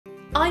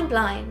I'm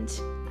blind,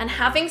 and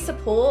having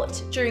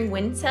support during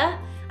winter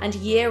and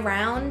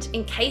year-round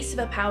in case of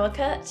a power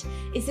cut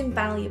is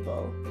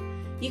invaluable.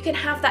 You can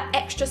have that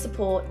extra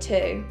support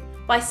too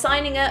by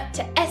signing up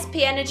to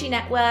SP Energy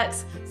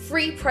Network's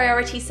free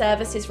Priority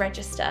Services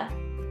Register.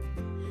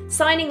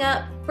 Signing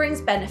up brings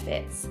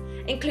benefits,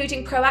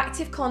 including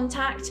proactive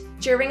contact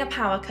during a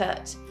power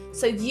cut,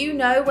 so you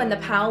know when the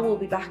power will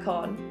be back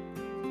on.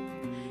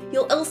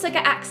 You'll also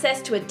get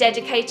access to a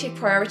dedicated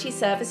Priority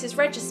Services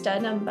Register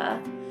number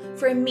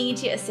for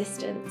immediate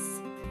assistance.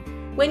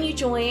 When you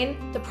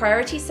join, the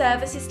Priority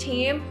Services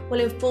team will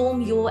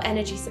inform your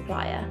energy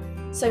supplier,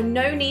 so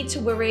no need to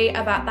worry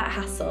about that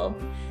hassle.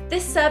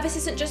 This service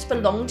isn't just for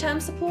long-term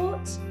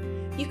support.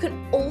 You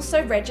can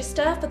also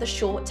register for the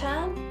short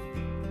term,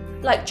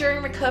 like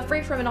during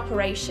recovery from an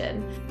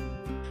operation,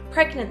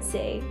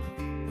 pregnancy,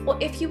 or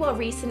if you are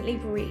recently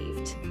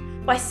bereaved.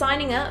 By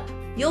signing up,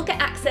 you'll get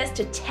access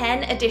to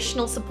 10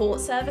 additional support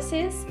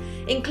services,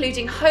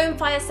 including home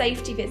fire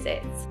safety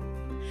visits,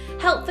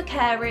 help for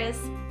carers,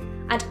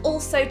 and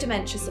also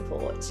dementia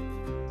support.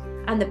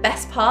 And the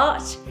best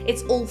part,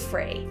 it's all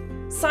free.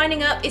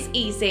 Signing up is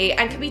easy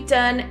and can be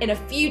done in a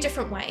few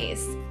different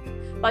ways.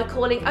 By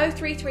calling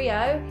 0330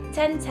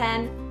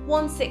 1010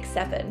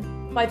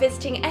 167, by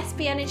visiting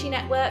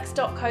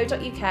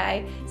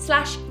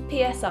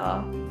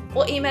spenergynetworks.co.uk/PSR,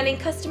 or emailing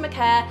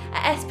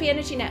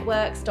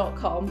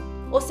customercare@spenergynetworks.com,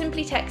 or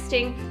simply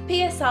texting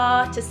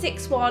PSR to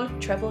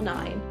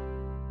 61999.